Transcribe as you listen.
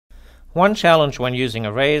One challenge when using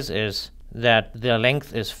arrays is that the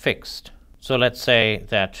length is fixed. So let's say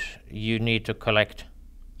that you need to collect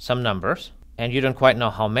some numbers and you don't quite know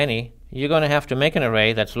how many. You're going to have to make an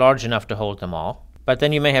array that's large enough to hold them all, but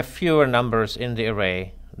then you may have fewer numbers in the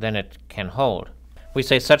array than it can hold. We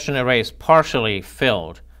say such an array is partially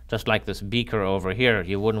filled, just like this beaker over here.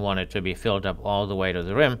 You wouldn't want it to be filled up all the way to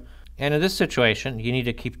the rim. And in this situation, you need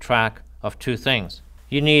to keep track of two things.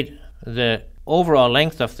 You need the overall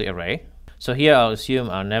length of the array. So here I'll assume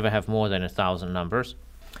I'll never have more than 1,000 numbers.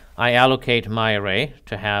 I allocate my array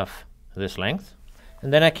to have this length.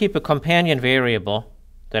 And then I keep a companion variable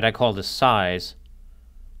that I call the size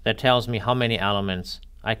that tells me how many elements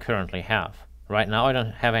I currently have. Right now I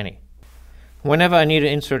don't have any. Whenever I need to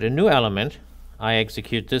insert a new element, I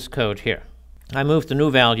execute this code here. I move the new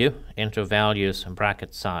value into values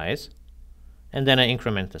bracket size, and then I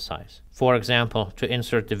increment the size. For example, to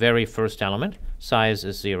insert the very first element, size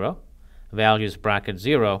is 0, values bracket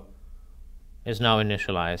 0 is now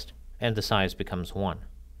initialized, and the size becomes 1.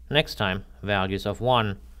 Next time, values of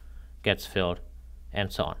 1 gets filled,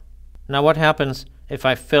 and so on. Now what happens if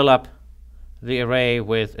I fill up the array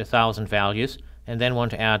with 1,000 values and then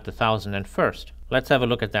want to add the 1,001st? Let's have a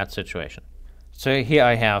look at that situation. So here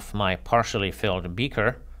I have my partially filled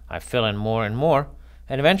beaker. I fill in more and more,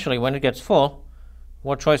 and eventually when it gets full,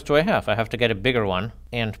 what choice do I have? I have to get a bigger one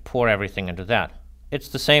and pour everything into that. It's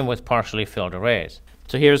the same with partially filled arrays.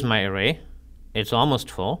 So here's my array. It's almost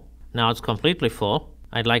full. Now it's completely full.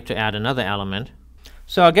 I'd like to add another element.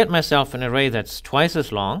 So I'll get myself an array that's twice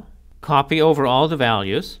as long, copy over all the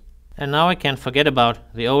values, and now I can forget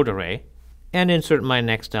about the old array and insert my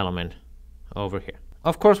next element over here.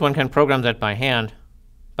 Of course, one can program that by hand,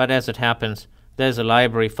 but as it happens, there's a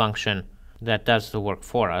library function that does the work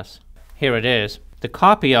for us. Here it is. The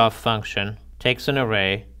copyof function takes an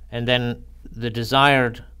array, and then the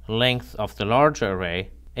desired length of the larger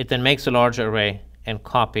array, it then makes a larger array and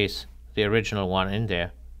copies the original one in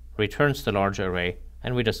there, returns the larger array,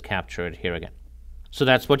 and we just capture it here again. So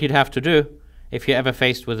that's what you'd have to do if you're ever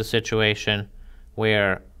faced with a situation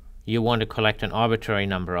where you want to collect an arbitrary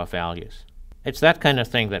number of values. It's that kind of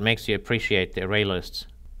thing that makes you appreciate the array lists,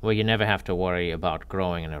 where you never have to worry about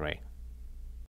growing an array.